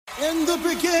In the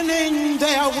beginning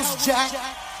there was Jack,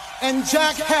 and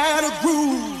Jack had a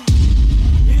groove.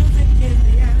 Music is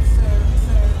the answer.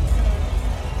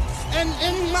 And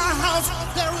in my house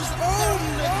there is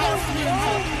only house music.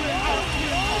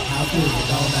 House music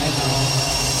all night long.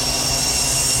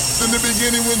 In the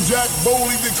beginning when Jack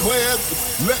boldly declared,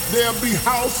 "Let there be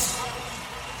house,"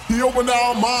 he opened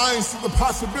our minds to the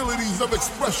possibilities of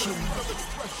expression.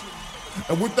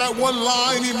 And with that one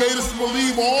line, he made us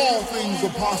believe all things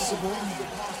are possible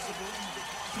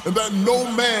and that no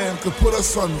man could put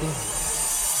us under.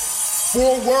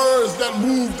 4 words that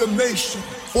moved the nation,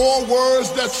 4 words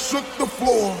that shook the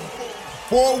floor,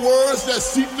 4 words that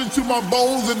seeped into my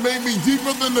bones and made me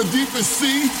deeper than the deepest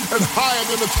sea and higher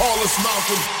than the tallest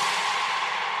mountain.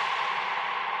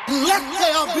 Let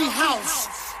there be house,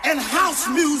 and house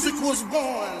music was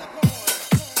born.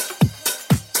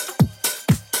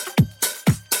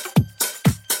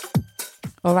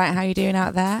 All right, how you doing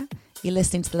out there? You're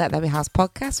listening to the Let There Be House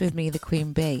podcast with me, the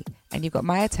Queen Bee, and you've got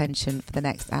my attention for the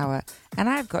next hour, and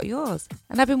I've got yours.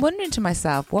 And I've been wondering to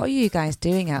myself, what are you guys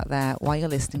doing out there while you're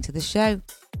listening to the show?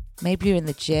 Maybe you're in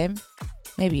the gym,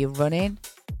 maybe you're running,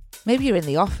 maybe you're in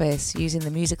the office using the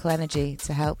musical energy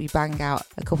to help you bang out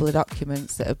a couple of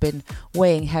documents that have been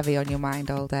weighing heavy on your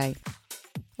mind all day.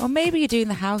 Or maybe you're doing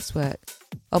the housework.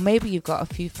 Or maybe you've got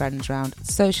a few friends round,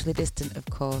 socially distant of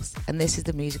course, and this is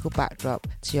the musical backdrop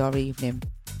to your evening.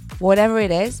 Whatever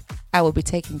it is, I will be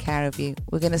taking care of you.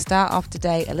 We're going to start off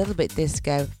today a little bit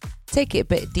disco, take it a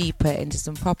bit deeper into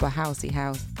some proper housey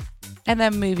house, and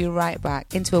then move you right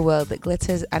back into a world that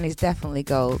glitters and is definitely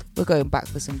gold. We're going back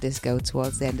for some disco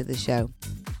towards the end of the show.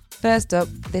 First up,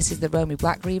 this is the Romy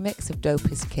Black remix of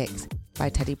Dopest Kicks by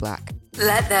Teddy Black.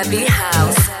 Let there be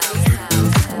house.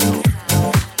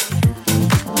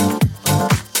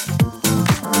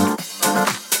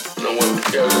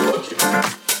 Yeah, you're lucky.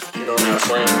 You don't have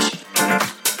friends.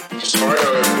 It's hard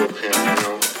out here for a pimp, you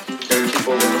know. Gotta keep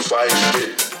up with the fire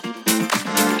shit.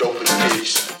 Dopest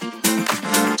case.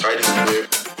 Tightest whip.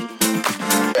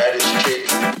 Baddest chick.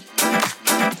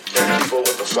 Gotta keep up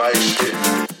with the fire shit.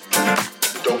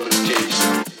 Dopest case.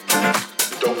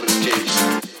 Dopest case.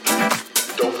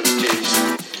 Dopest case.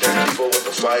 Gotta keep up with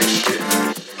the fire shit.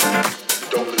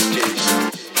 Dopest case.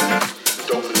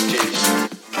 Dopest case.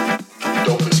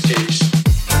 Dopest case.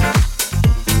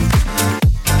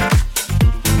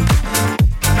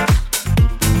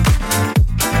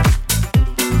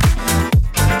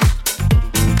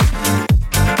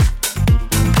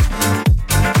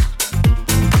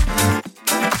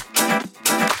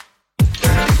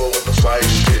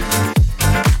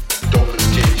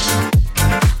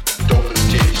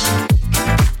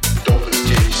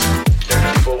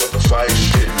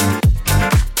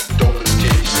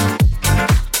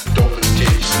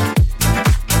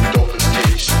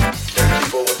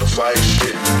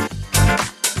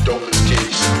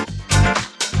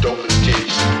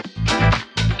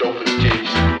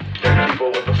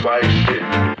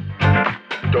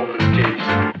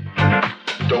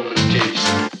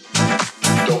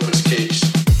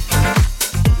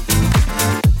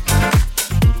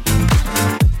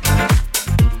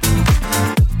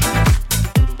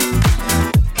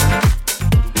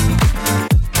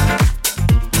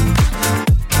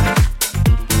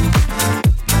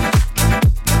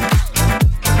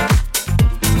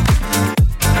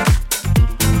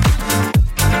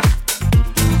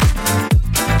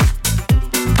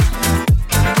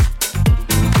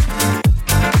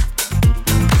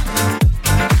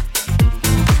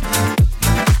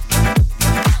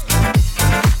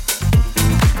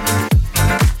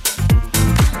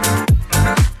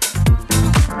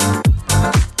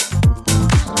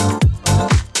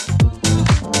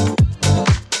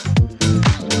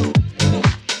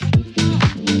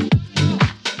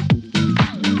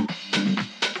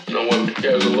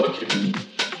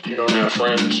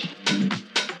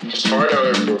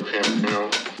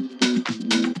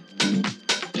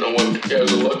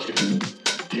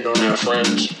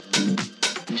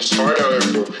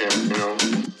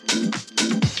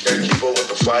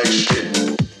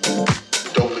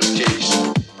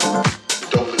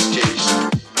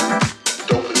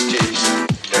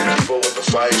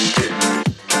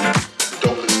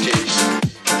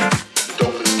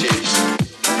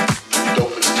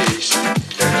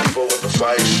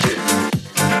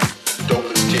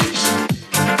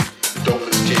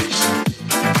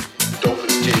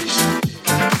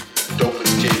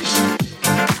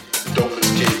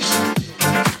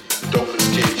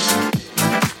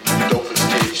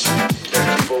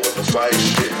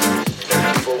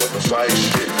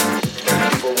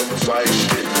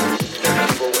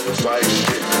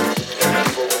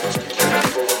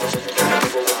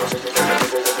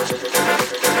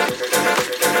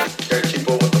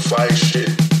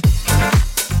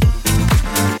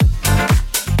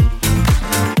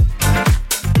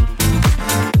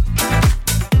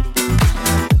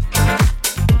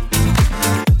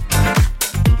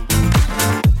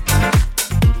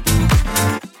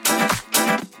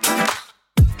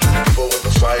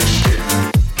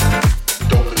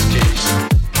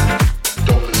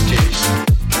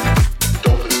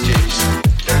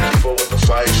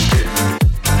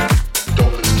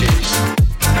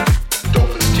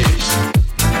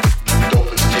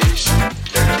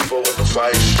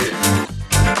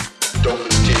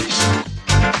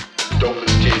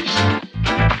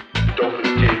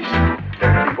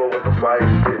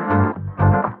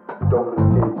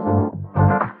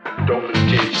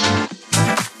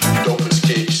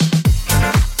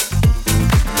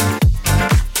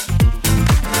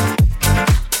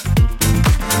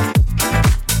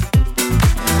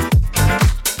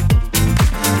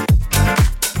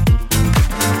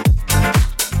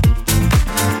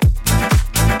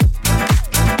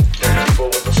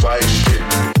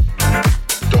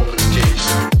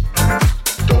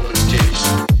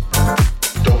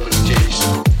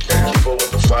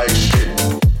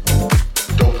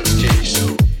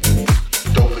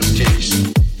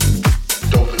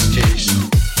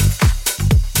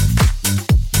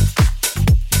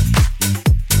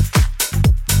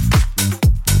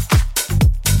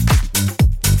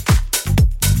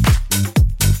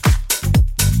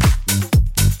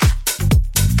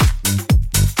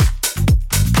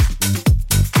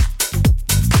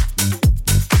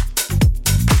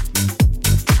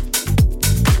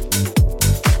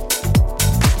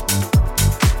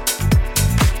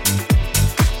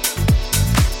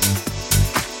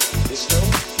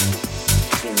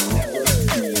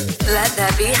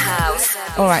 Be House.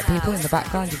 Alright people, in the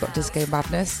background you've got Disco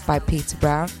Madness by Peter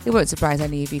Brown. It won't surprise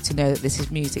any of you to know that this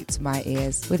is music to my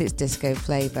ears with its disco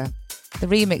flavour. The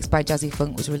remix by Jazzy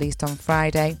Funk was released on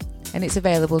Friday and it's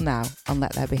available now on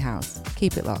Let There Be House.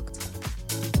 Keep it locked.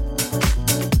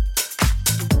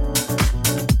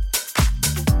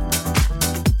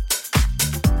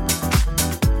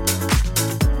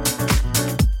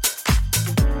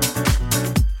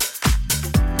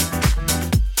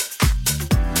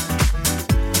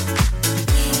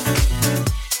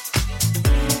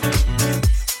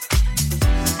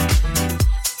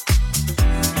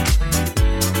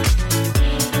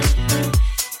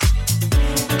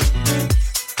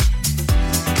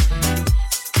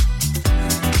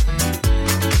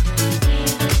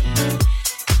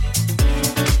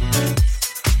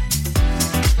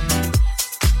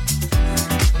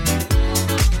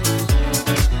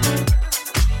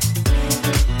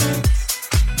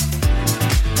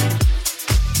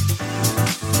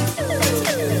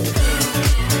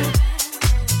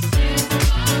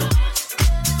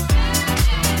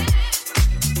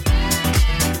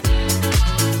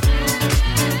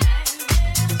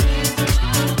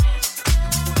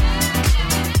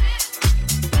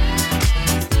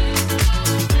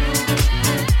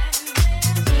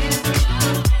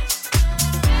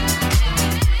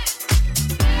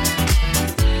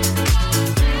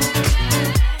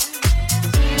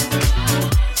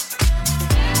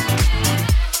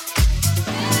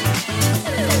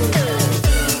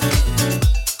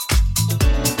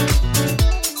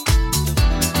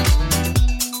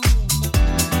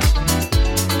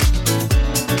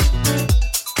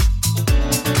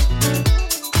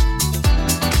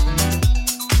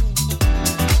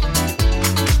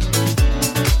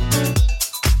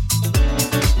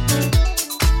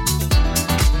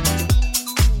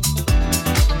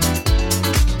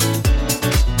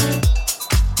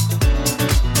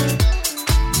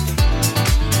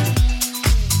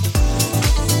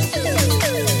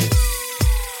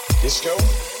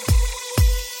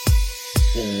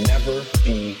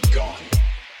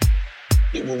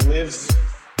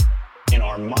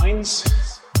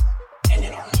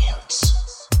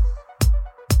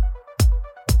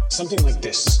 Something like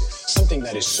this, something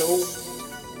that is so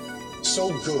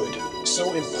good,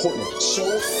 so important, so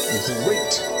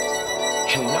great,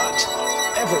 cannot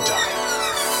ever die.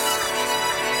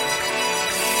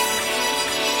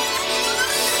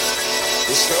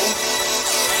 Disco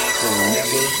will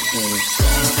never be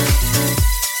gone.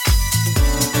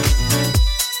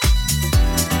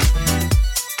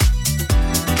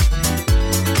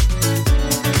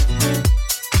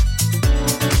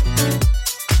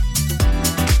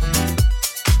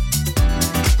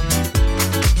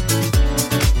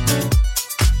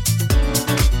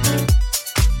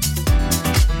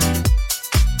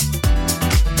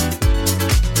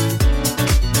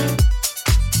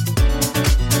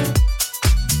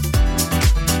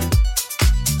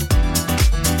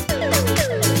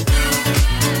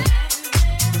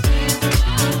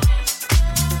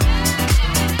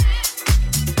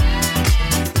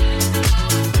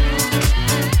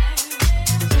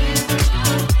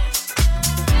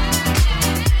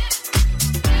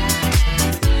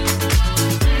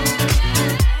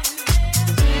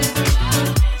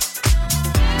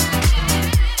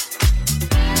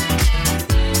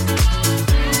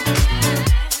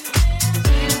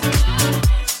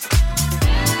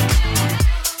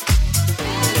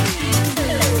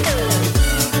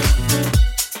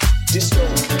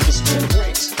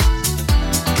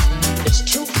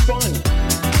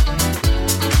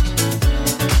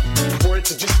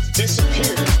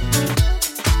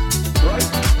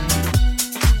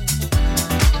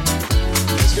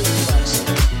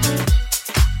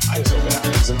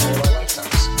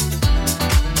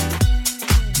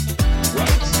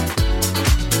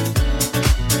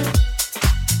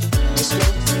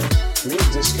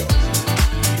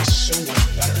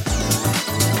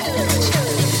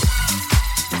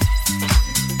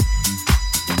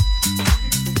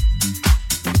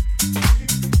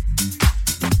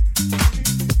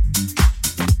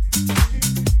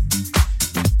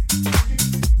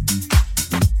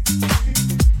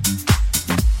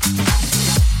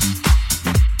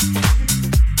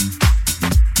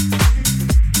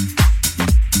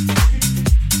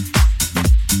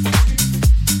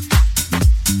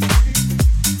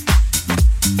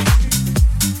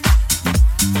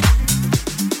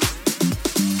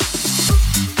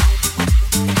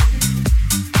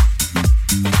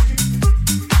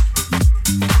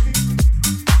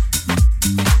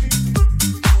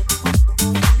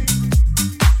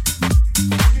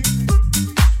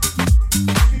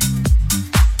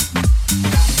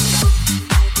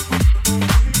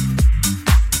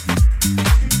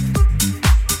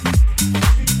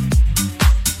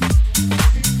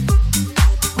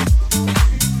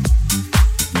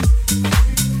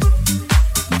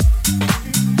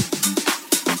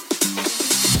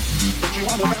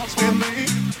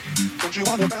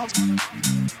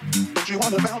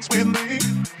 wanna bounce with me?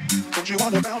 Don't you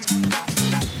wanna bounce?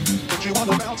 Don't you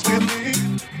wanna bounce with me?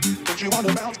 Don't you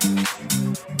wanna bounce?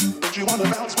 Don't you wanna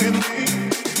bounce with me?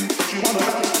 Don't you wanna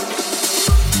bounce?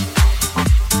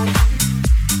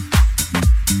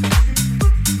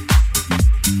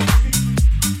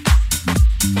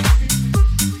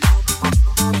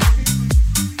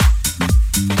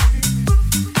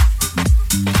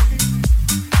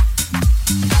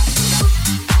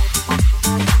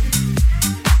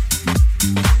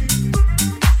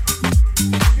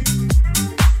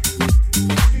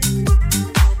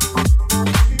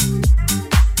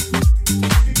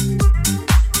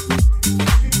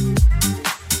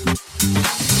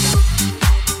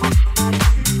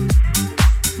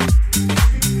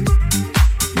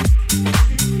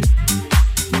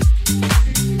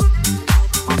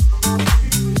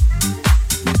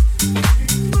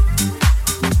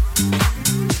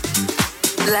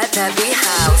 Let there be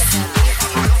house.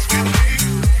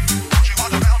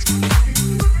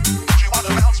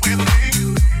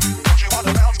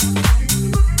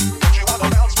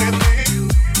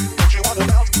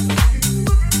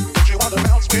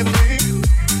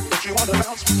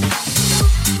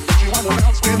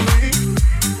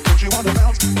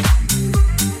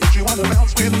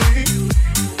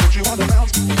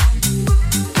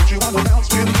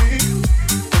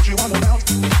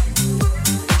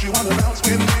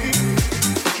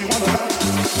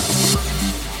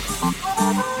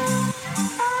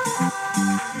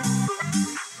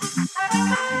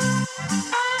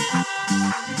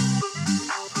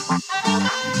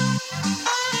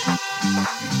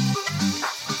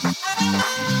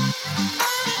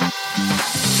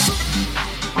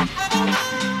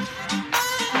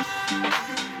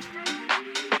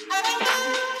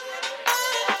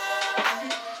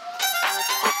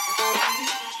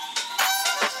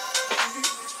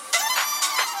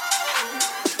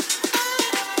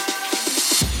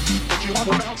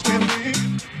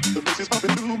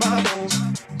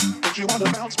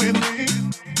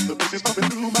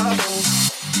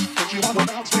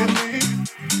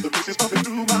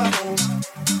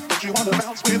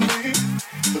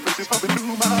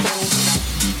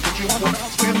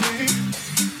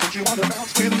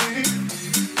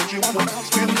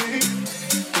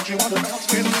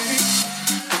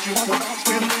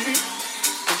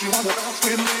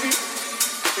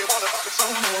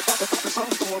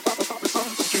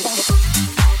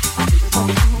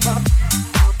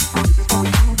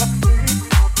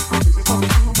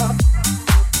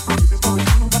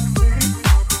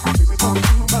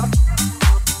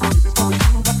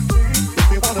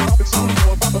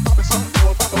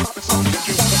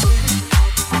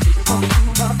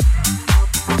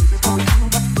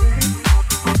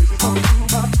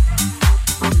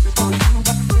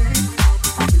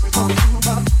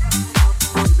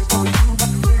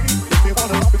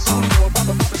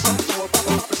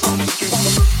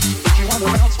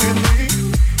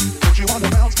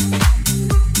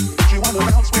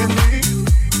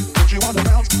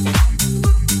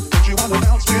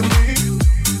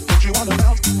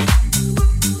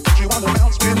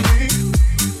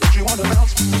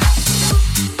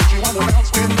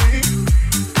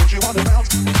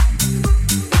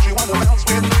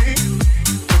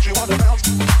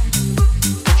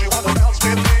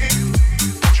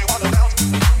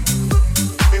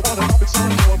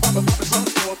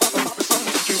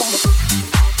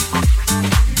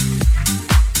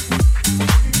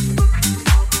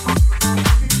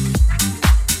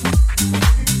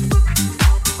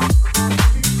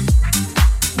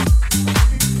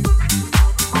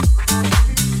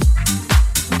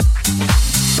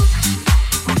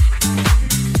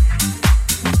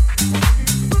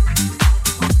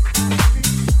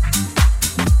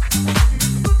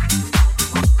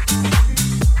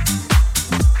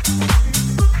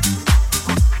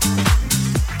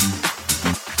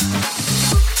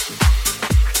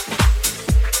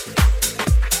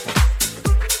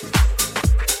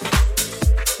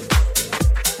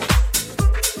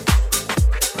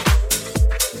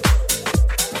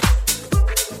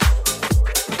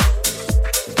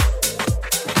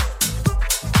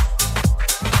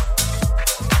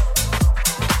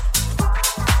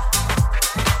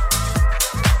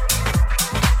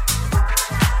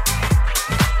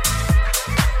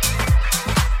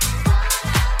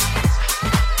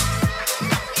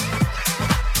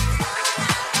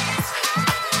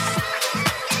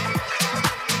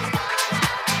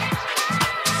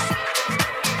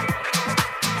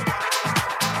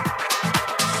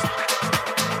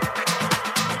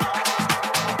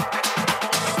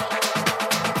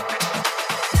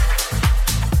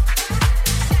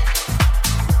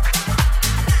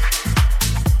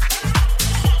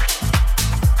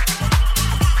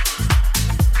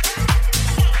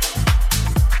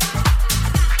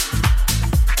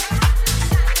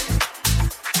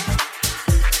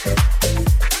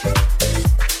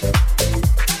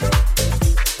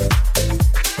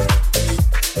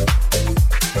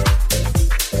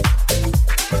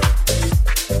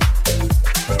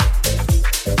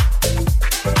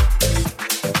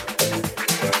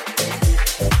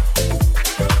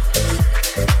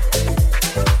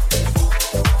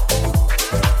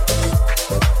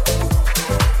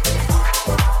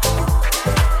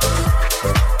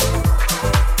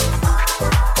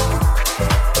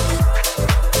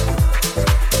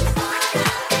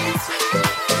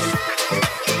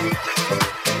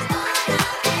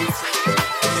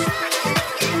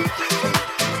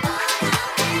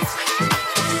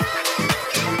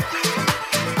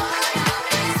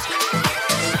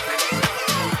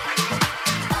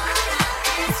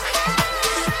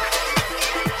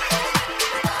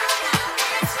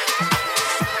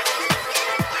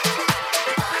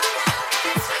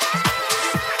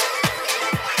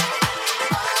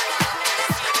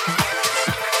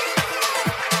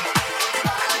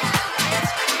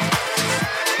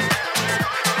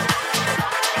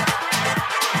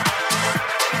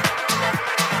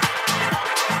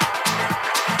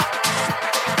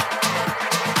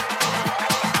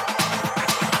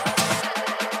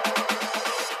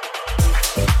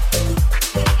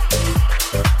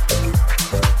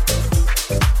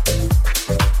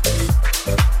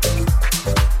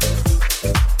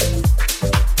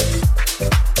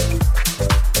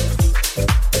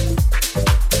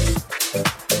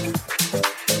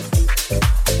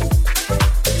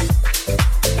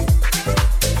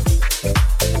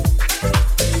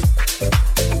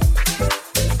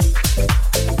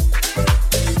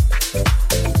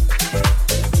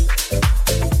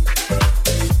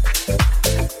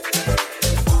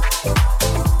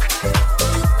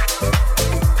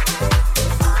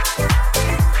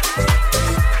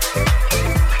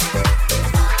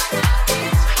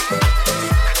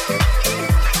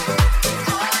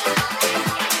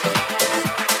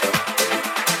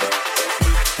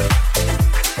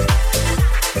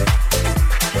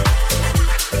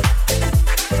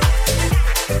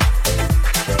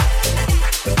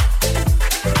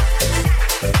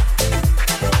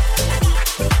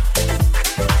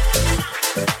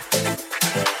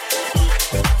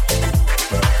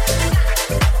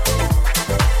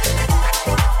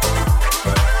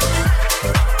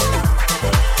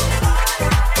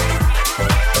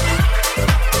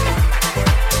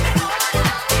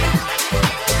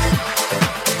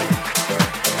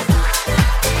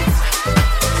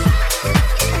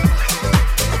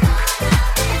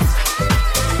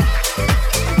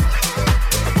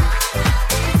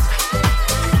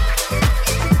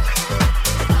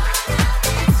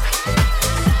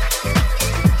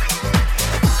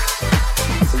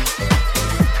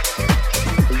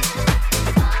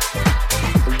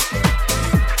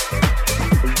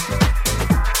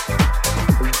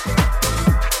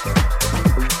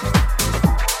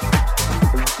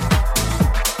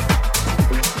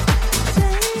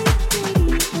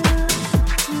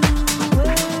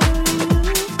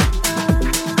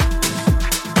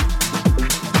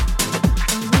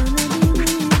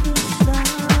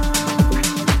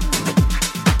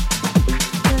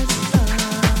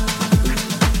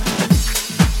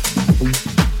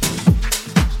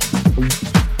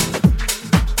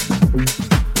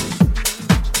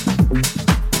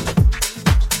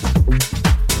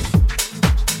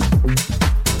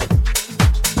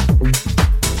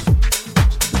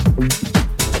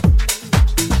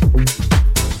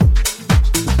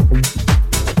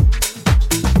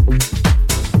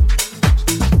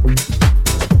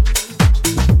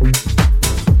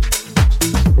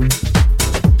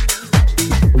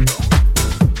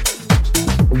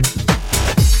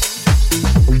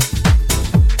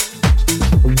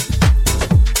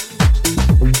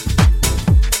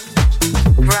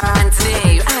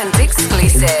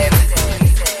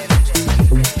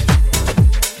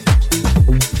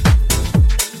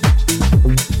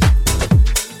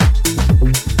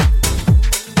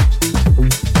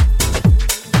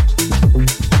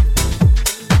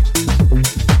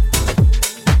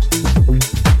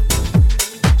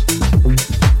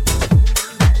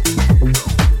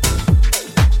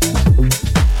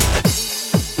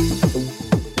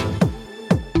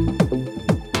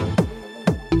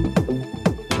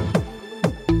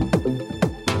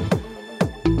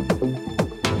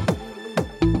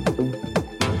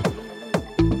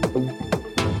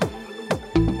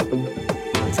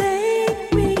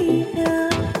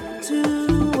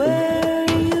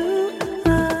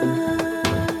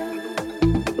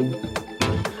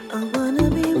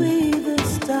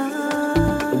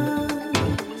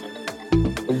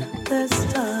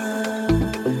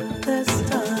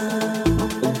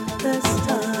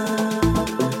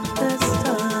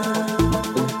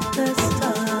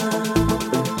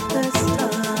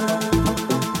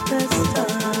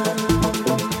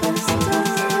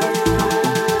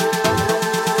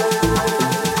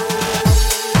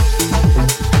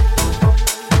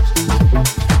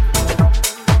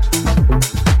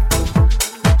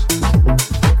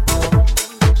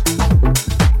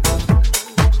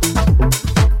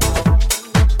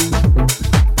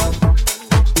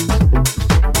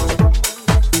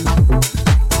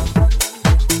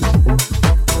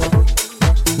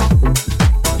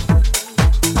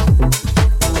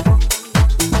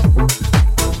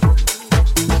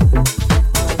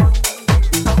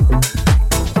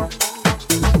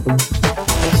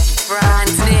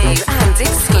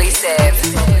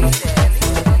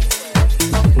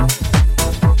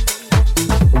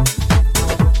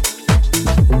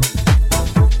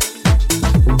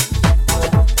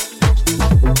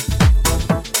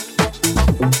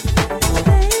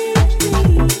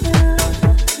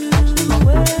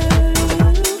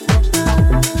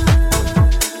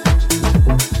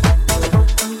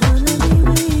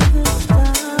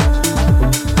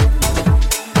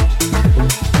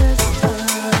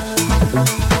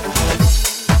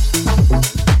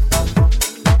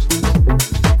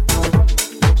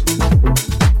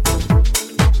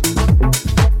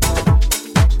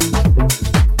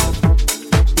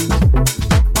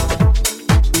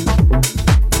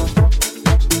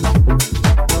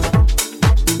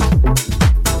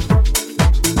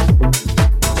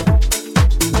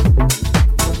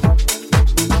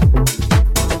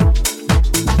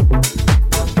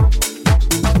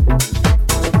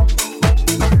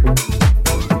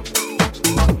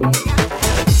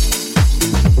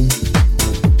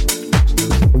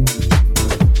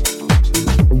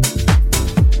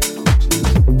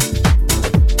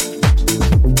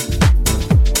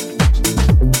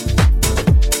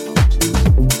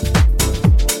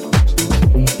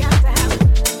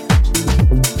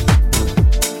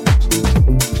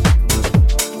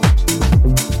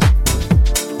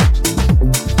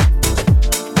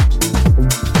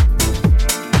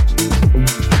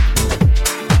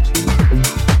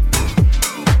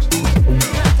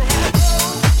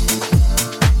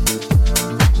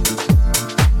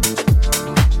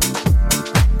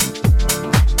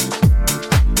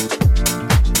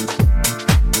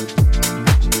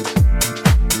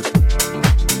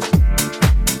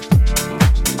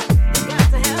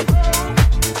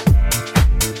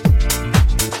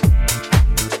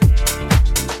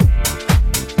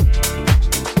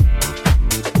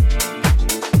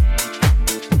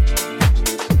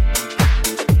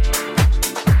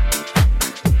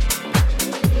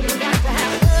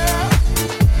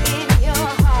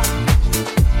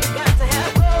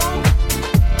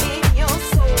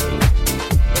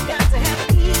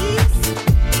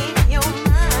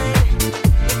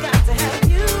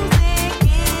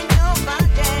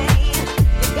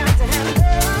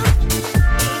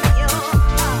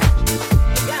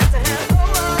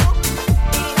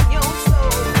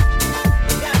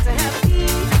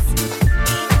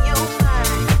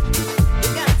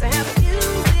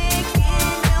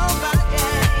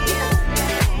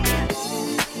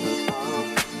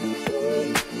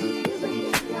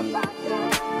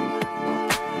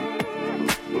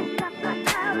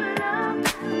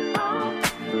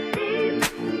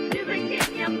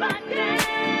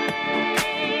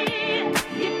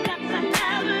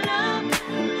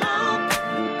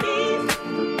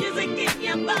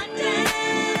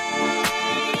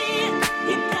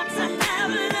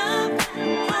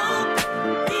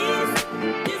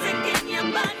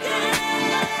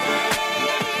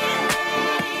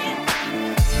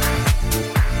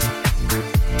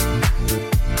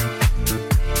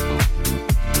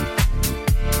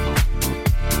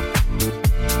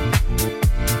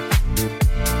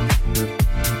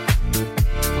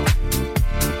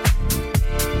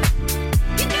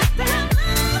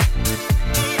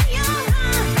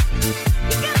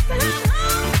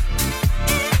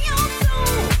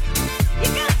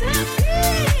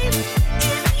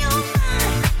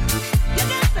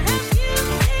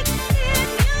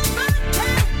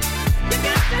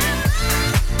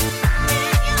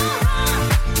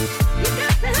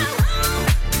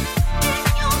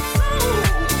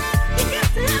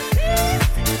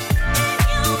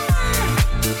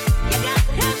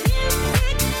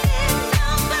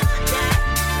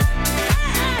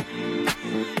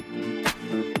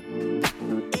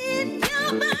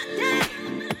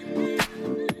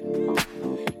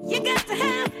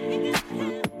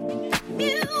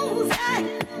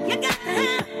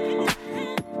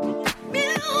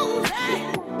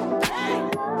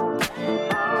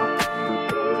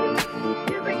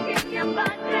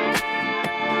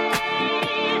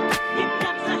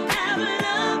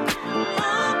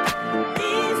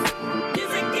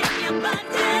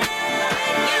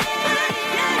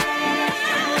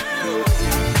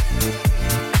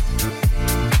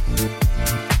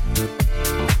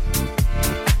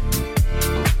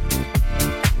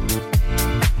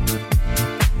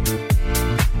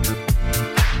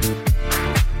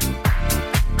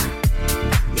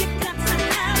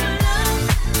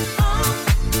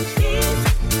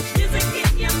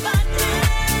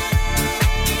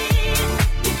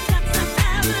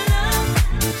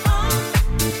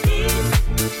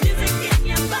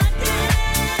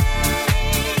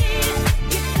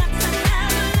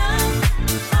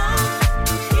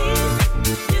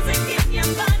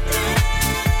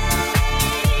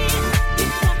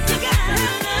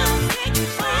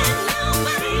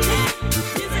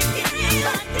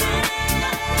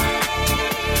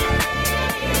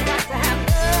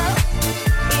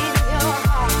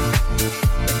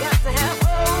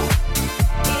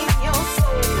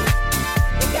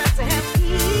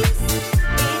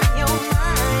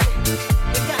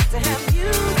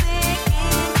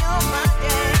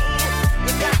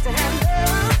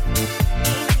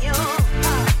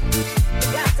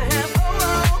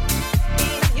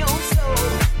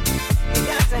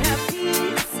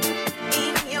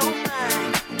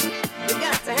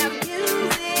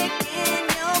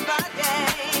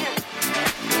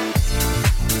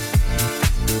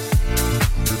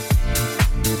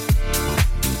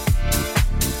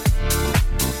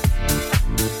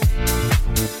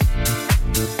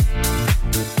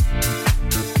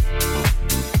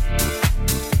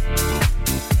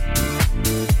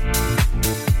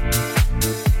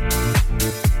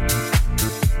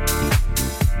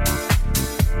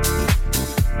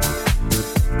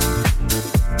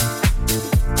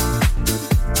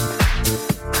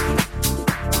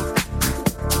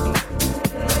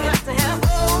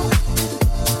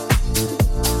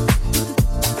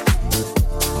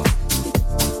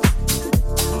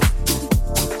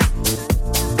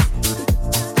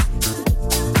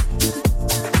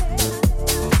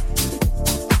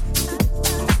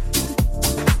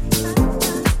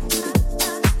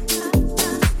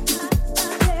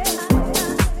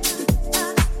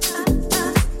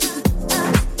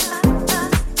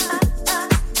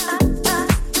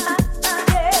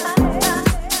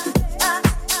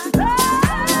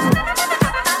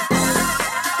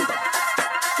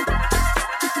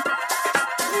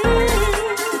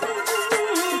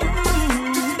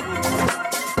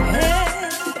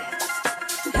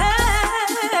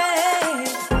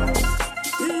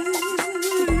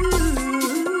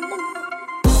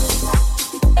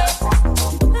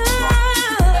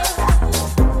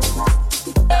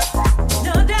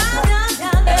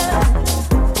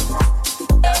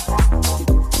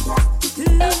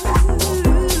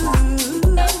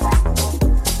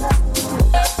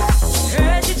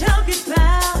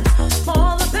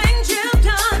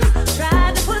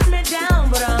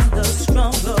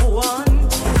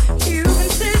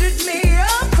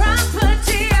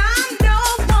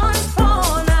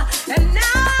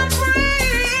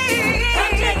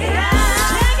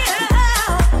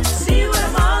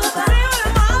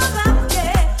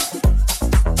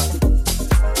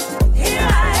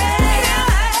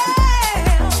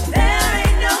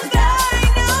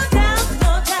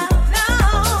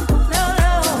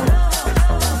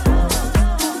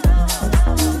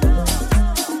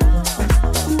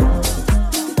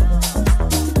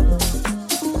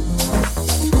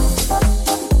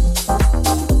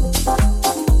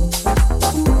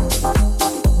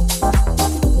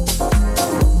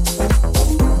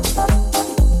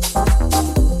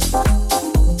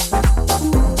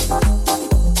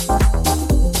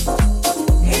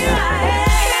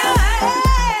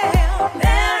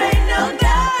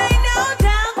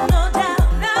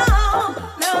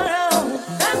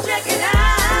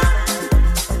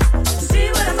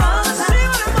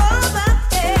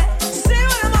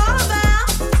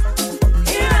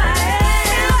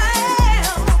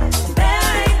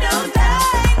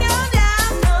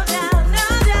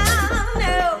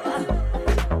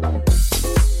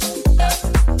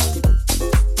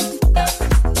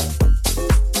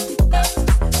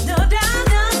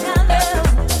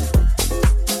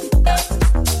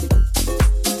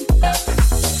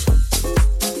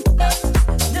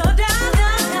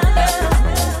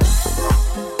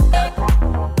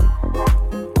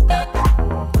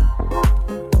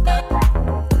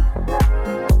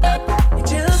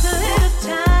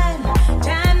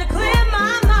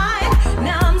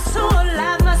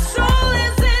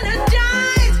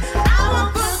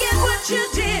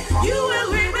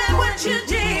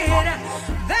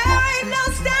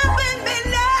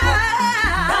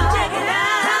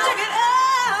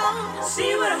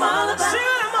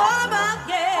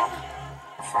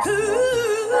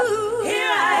 Ooh, here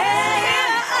I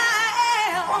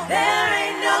am. There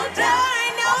ain't no doubt,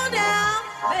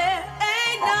 there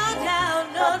ain't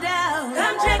no doubt.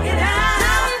 Come check it out.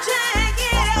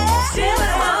 See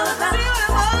what I'm all about.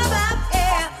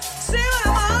 Yeah. See what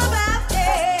I'm all about.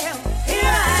 Yeah. Here I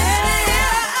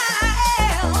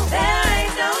am. There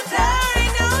ain't no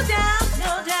doubt, no doubt.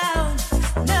 Come check it out.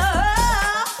 See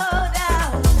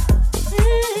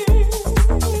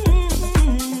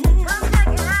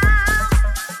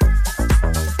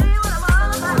what I'm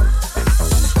all about.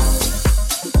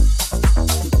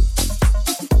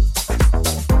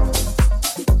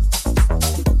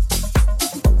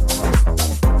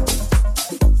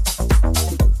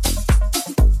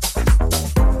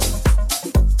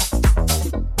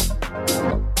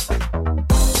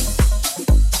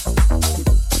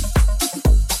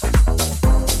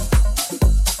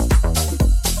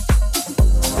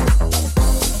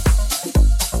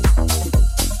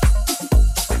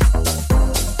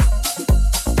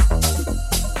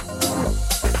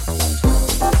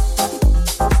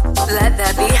 Let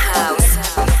there be house.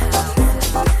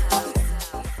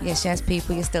 Yes,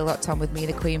 people, you're still locked on with me,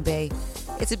 the Queen Bee.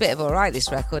 It's a bit of alright,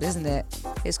 this record, isn't it?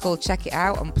 It's called Check It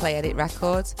Out on Play Edit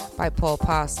Records by Paul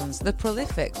Parsons, the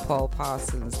prolific Paul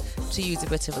Parsons, to use a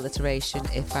bit of alliteration,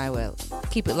 if I will.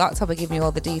 Keep it locked, I'll be giving you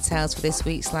all the details for this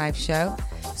week's live show.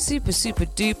 Super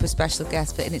duper special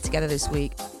guest fitting it together this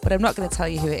week, but I'm not going to tell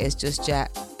you who it is just yet.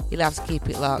 You'll have to keep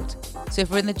it locked. So if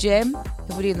we're in the gym,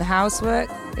 if we're doing the housework,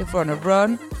 if we're on a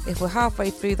run, if we're halfway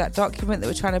through that document that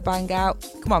we're trying to bang out,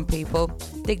 come on people,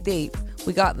 dig deep,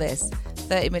 we got this.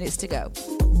 30 minutes to go.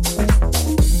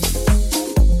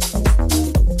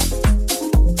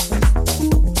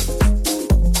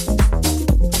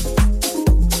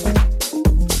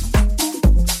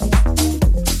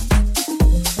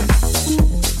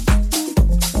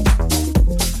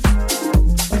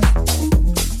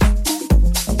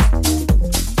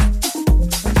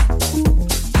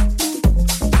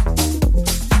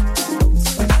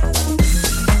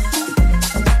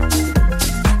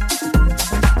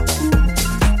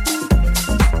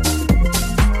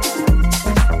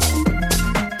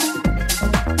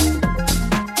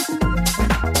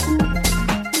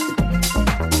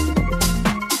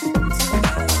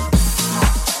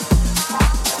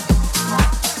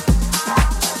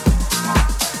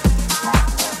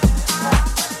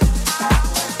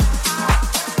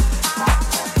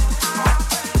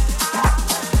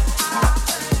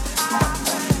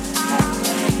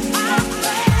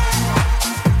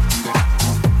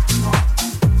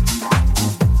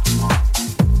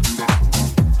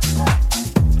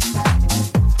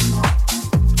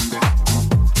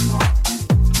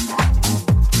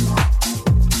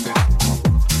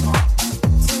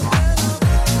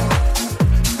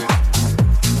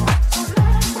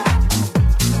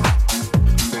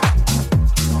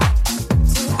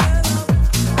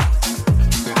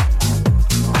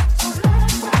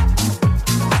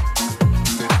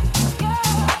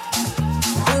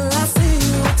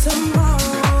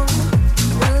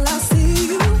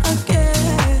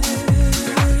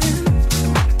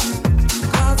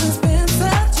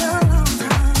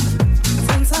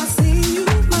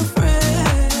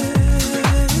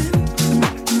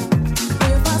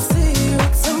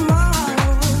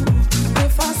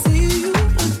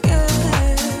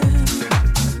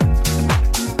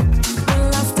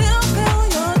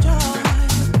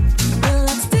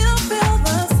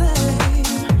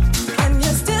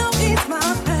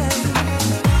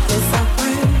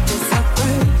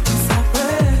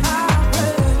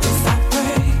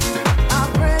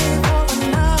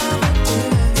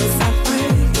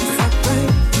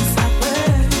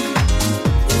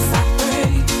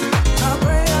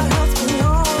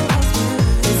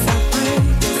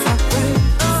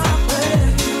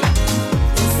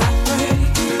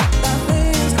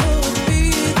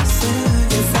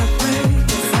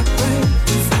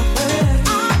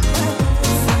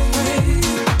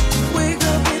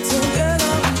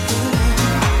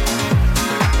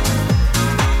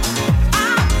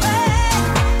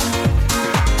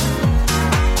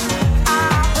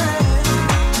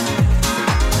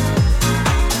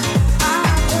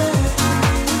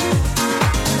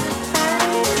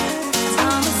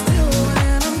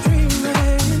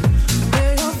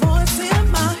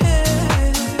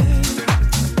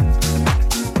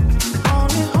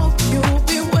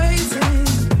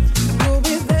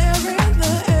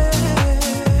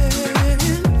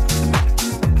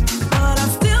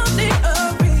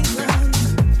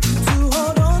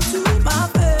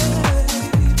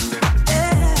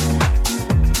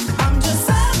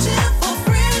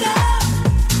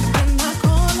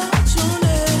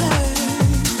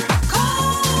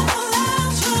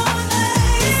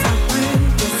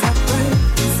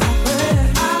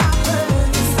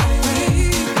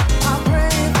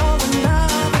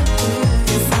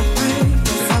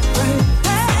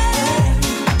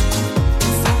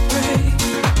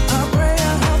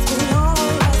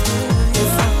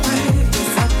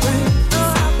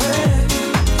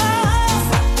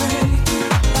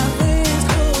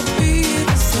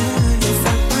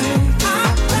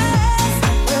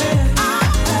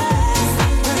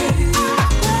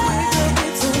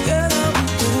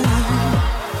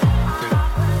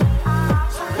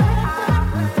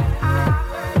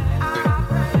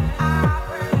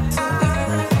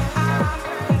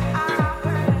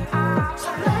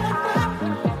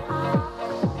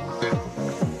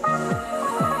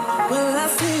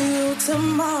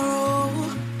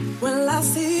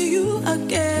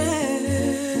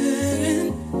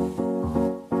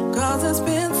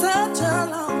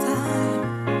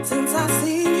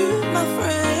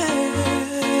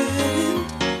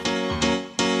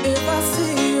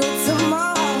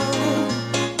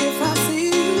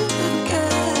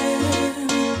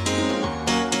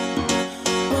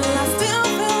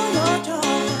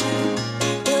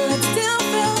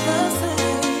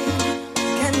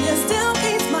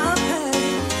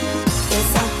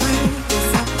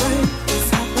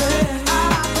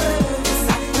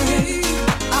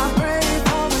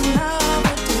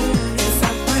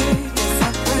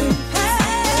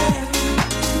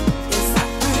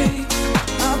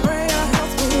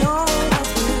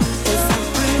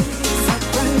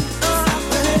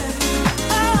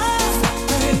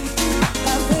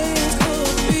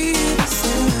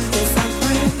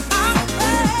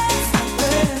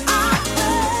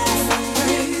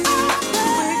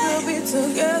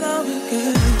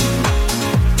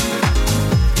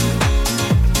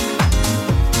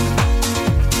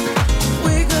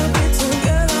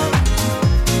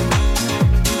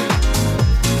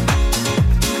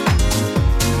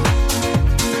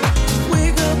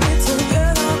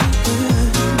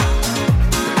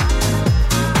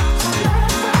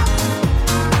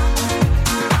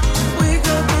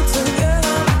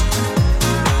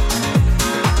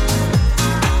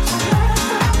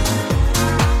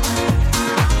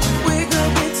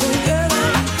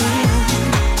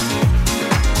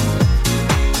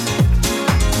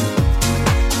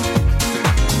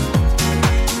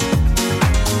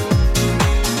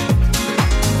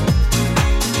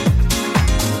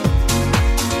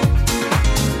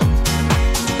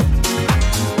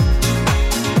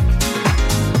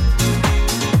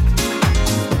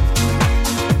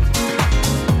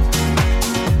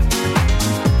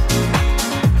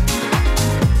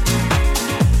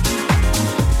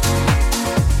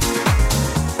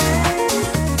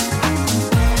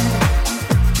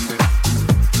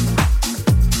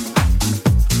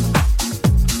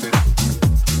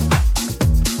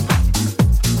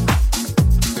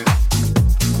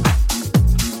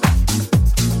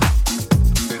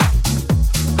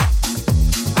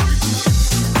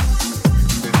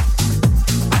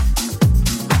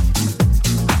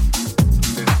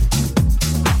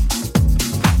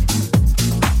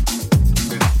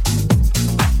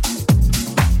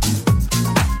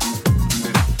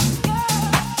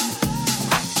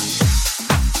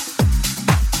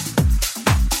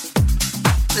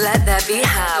 There Be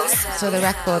House. So the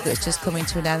record that's just coming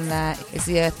to an end there is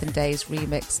the Earth and Days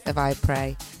remix of I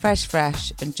Pray.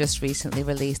 Fresh, and just recently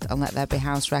released on Let There Be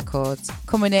House Records.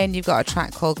 Coming in, you've got a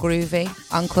track called Groovy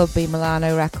on Club B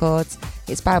Milano Records.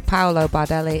 It's by Paolo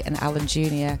Bardelli and Alan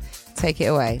Jr. Take it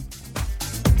away.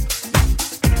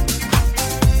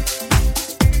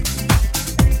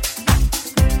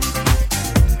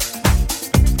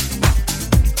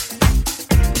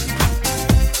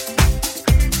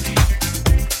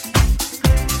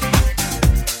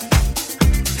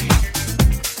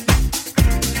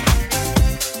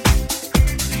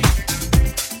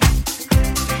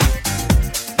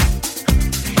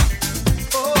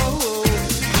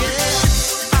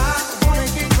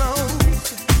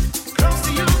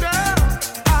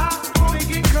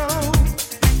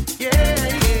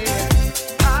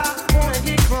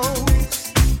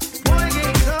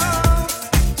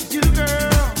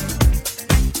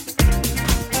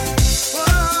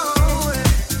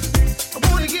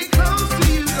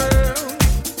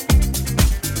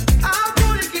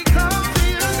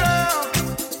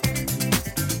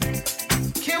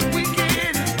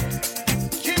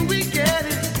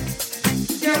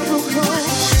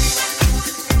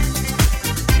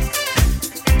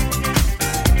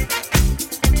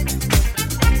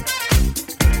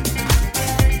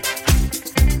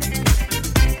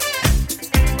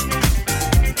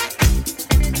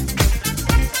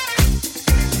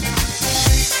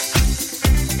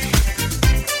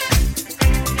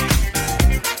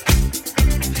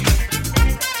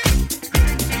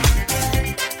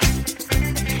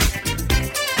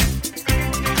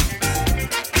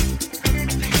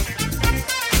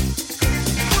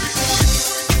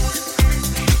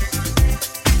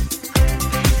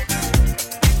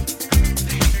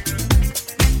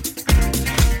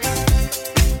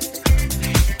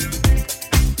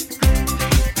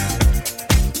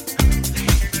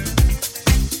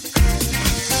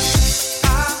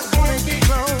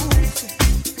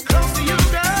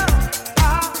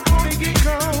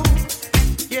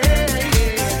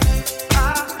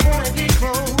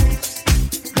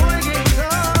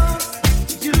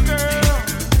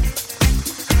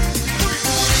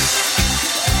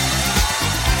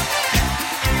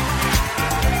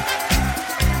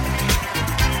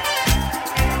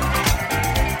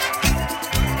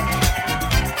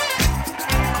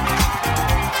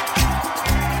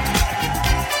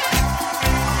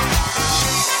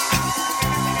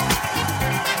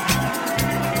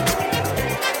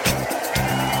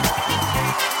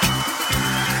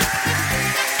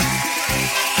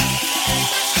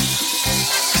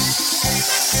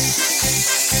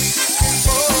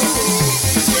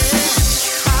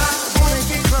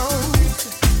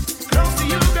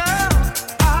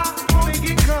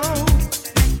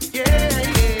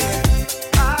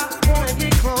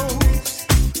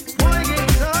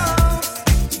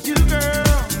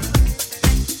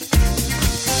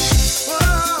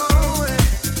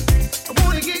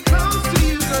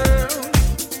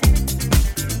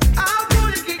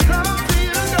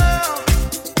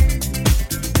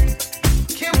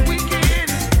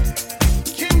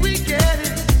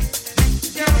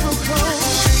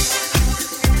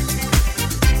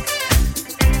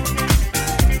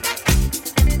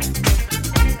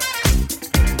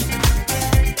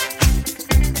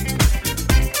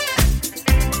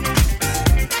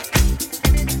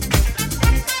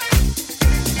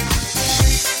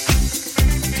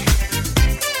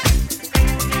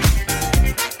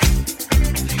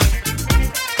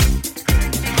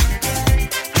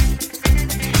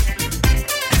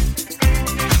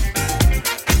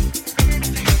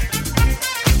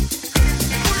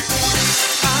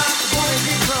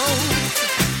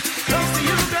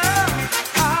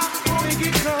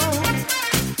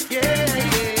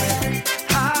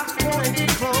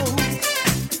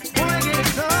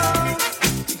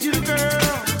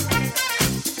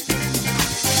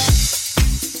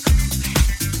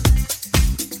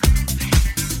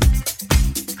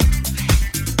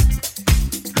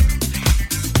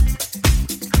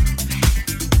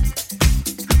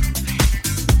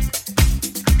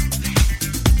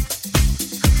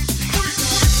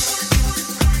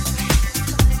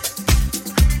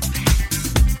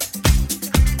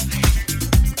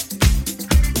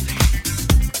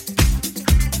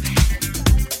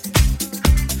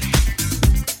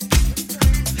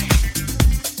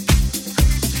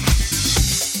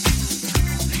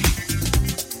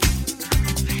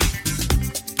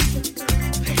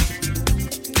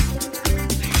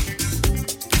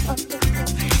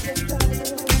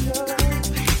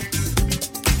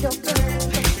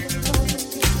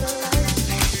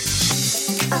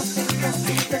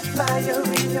 Fire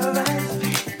in your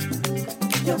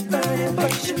eyes, your burn.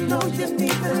 know you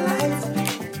need the light.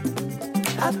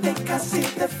 I think I see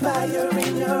the fire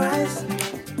in your eyes.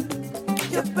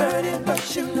 You're burning,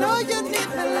 but you know you need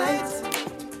the light.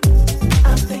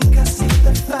 I think I see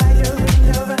the fire in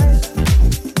your eyes.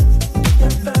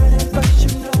 You're burning, but you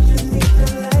know you need the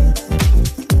light.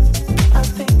 I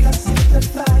think I see the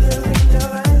fire in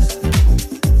your eyes.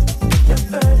 You're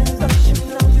burning, but you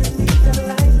know you need the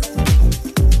light.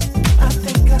 I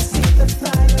think I see the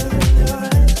fire in your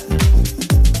eyes.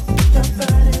 You're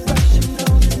burning, but you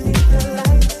know you need the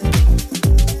light.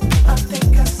 I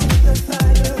think I see the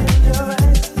fire in your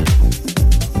eyes.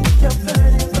 You're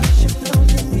burning, but you know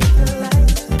you need the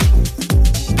light.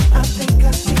 I think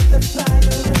I see the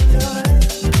fire in your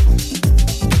eyes. You're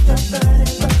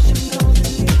burning, but you know you need the light. I think I see the fire in your eyes. You're burning, but you know you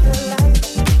need the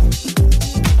light.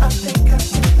 I think I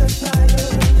see the fire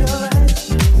in your eyes.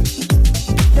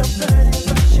 I'm burning,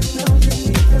 but you know you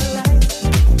need the light.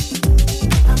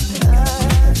 I think I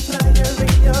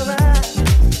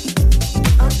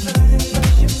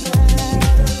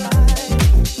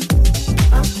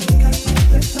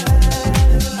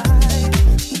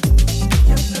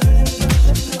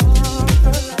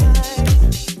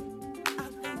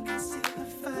see the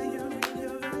fire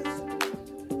in your eyes.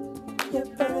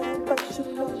 You're burning, but you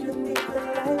know the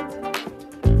light.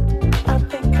 I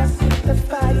think I see the fire in your eyes. You're burning, but you know you need the light. I think I see the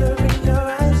fire in your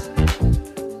eyes.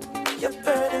 You're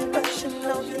burning, but you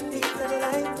know you need the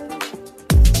light.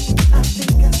 I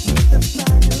think I see the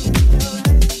fire in your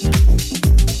eyes.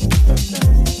 You're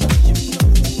burning, but you know you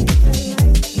need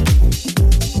the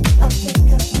light. I think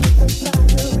I see the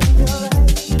fire in your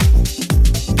eyes.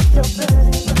 You're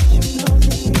burning, but you know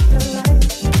you need the light.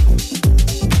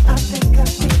 I think I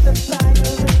see the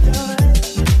fire in your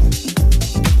eyes.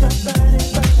 You're burning,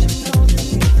 but you know you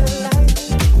need the light.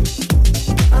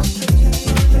 I'm thinking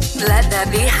Let There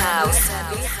Be House.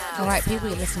 All right, people,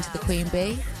 you listen to the Queen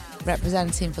Bee,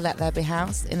 representing for Let There Be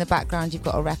House. In the background, you've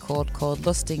got a record called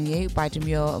Lusting You by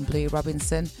Demure and Blue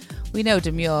Robinson. We know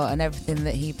Demure, and everything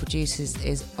that he produces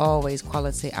is always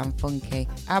quality and funky.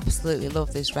 Absolutely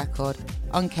love this record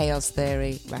on Chaos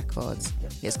Theory Records.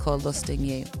 It's called Lusting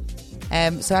You.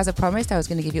 So as I promised, I was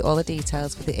going to give you all the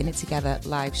details for the In It Together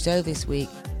live show this week.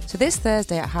 So this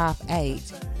Thursday at 8:30,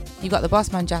 you've got the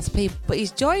Bossman Jazz P, but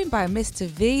he's joined by Mr.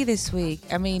 V this week.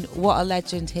 I mean, what a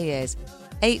legend he is.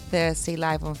 8:30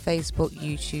 live on Facebook,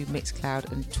 YouTube,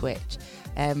 Mixcloud and Twitch.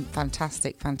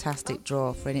 Fantastic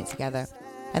draw for In It Together.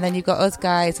 And then you've got us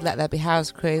guys, Let There Be House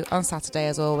crew. On Saturday,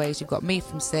 as always, you've got me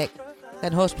from 6,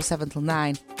 then Hush from 7 till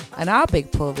 9. And our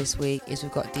big pull this week is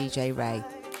we've got DJ Ray.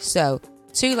 So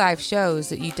 2 live shows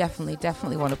that you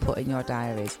definitely want to put in your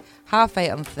diaries. 8:30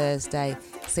 on Thursday,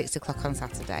 6 o'clock on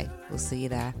Saturday. We'll see you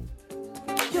there.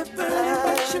 you're burning,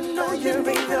 but you know you're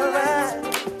in your eyes.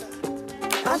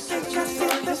 I think I see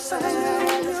the fire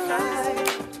in your eyes.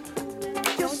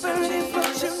 You're burning,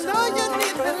 but you know you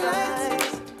need the light.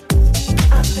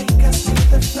 I think I see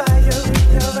the fire in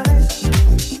your eyes.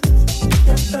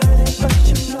 You're burning, but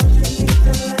you know you need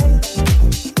the light.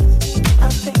 I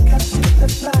think I see the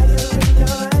fire in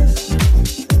your eyes.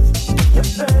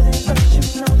 You're burning, but you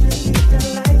know you need the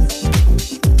light.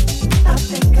 I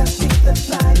think I see the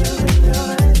fire in your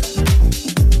eyes.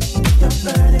 You're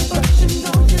burning, but you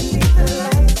know you need the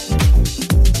light.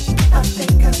 I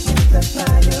think I see the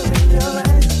fire in your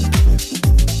eyes.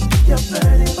 You're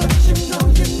burning, but you know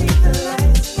you need the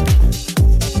light.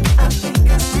 I think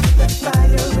I see the fire in your eyes.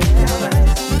 You're burning, but you know you need the light. I think I see the fire in your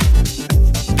eyes.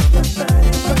 You're burning,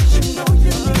 but you know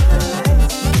you need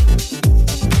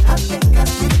the light. I think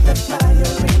I see the fire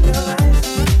in your eyes. You're burning, fire in your eyes.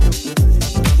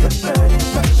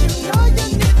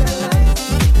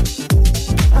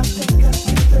 I'm thinking you're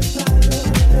satisfied.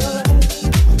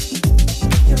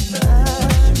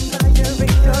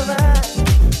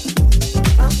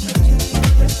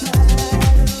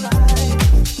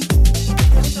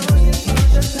 I know you need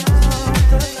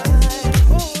the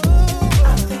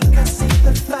light. I think I see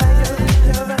the fire in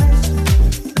your eyes.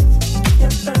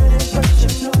 You're burning, but you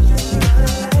know you need the light.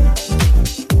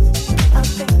 I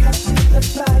think I see the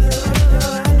fire in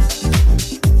your eyes.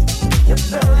 You're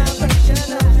burning, but you know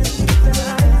you need the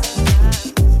light.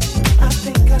 I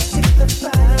think I see the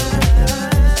fire in your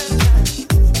eyes.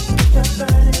 You're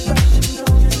burning, but you know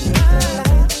you need the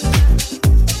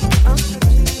light. I'm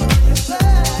thinking you're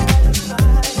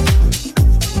satisfied.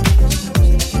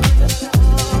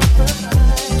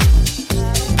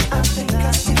 I think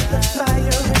I see the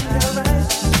fire in your eyes.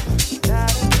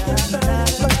 You're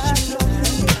burning, but you know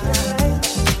you need the light.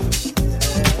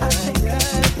 I think I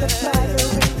see the fire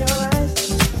in your eyes.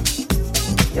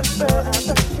 You're burning,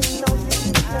 but you know you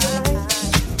need the light.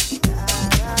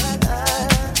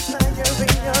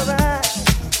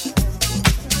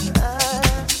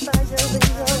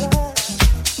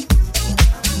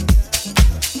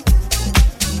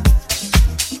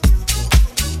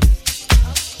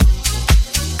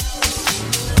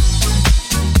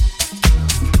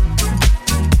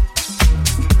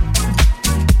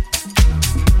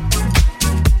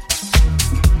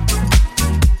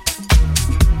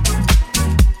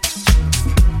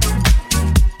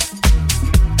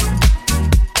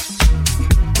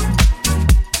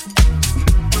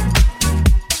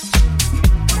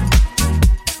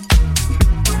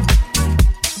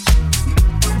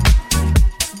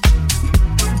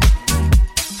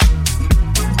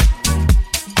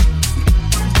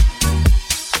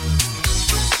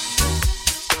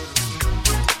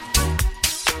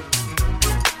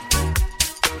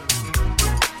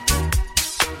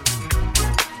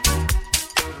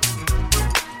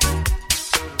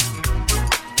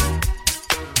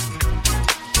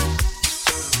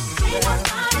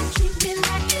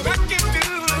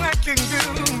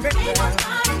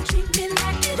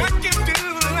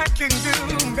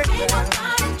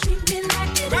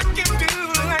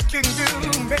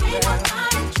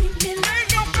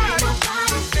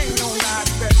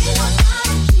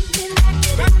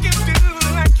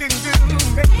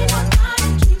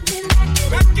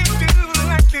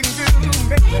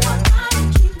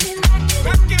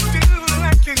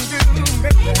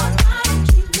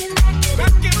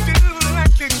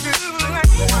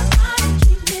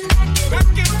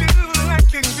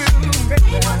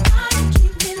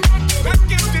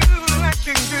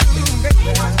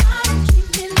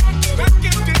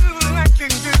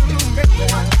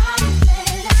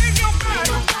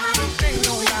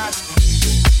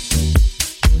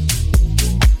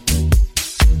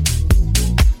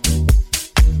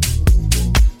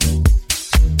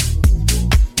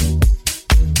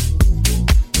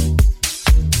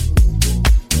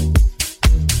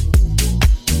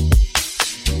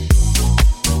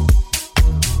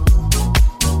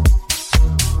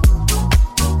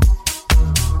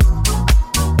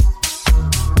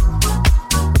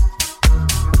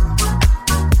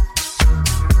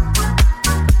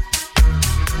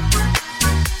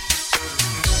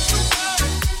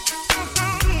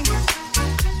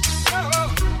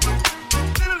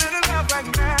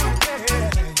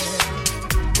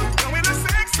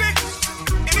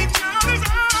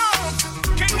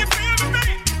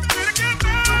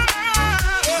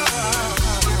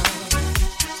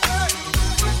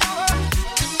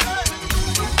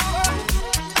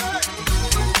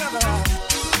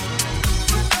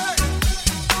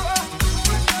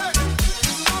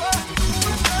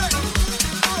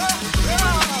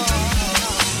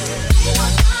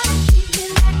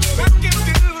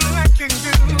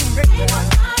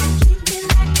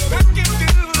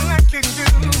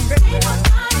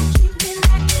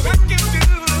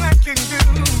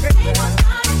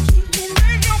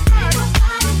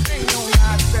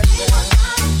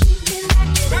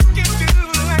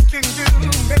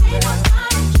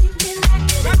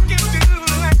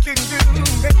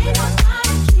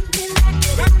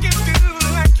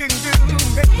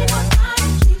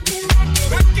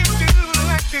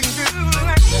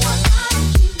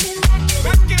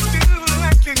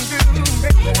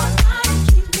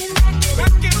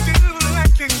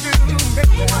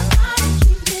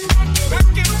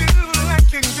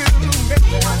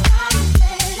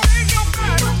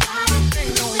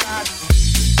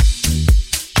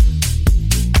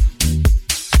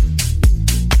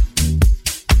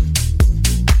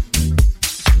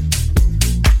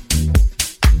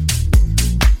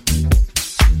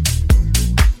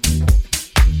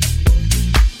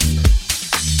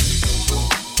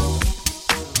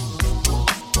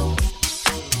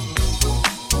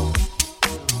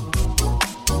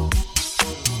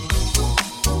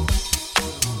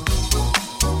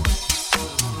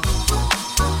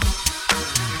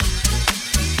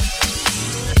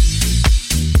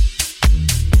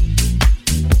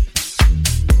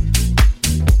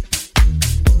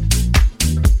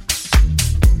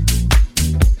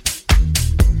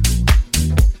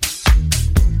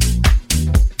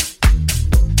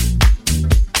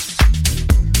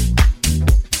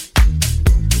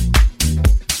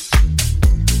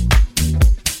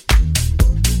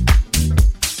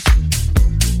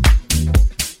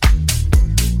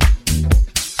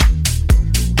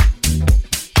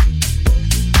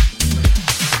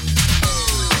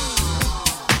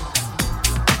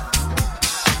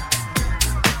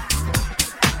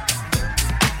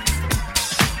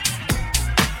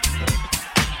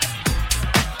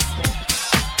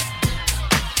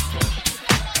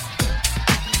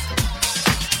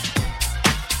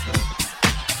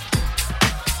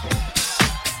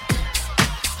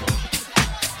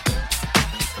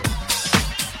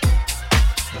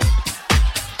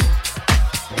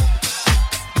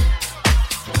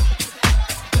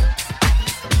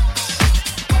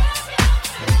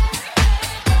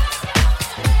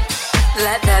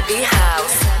 Let there be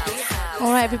house.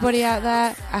 All right, everybody out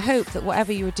there, I hope that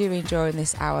whatever you were doing during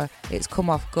this hour, it's come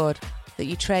off good. That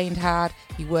you trained hard,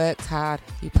 you worked hard,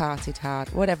 you partied hard,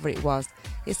 whatever it was.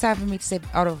 It's time for me to say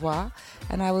au revoir,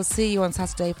 and I will see you on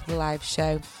Saturday for the live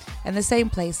show. And the same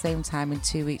place, same time in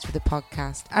 2 weeks with the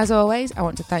podcast. As always, I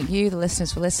want to thank you, the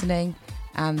listeners, for listening,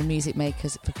 and the music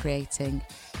makers for creating.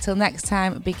 Till next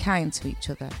time, be kind to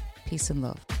each other. Peace and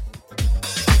love.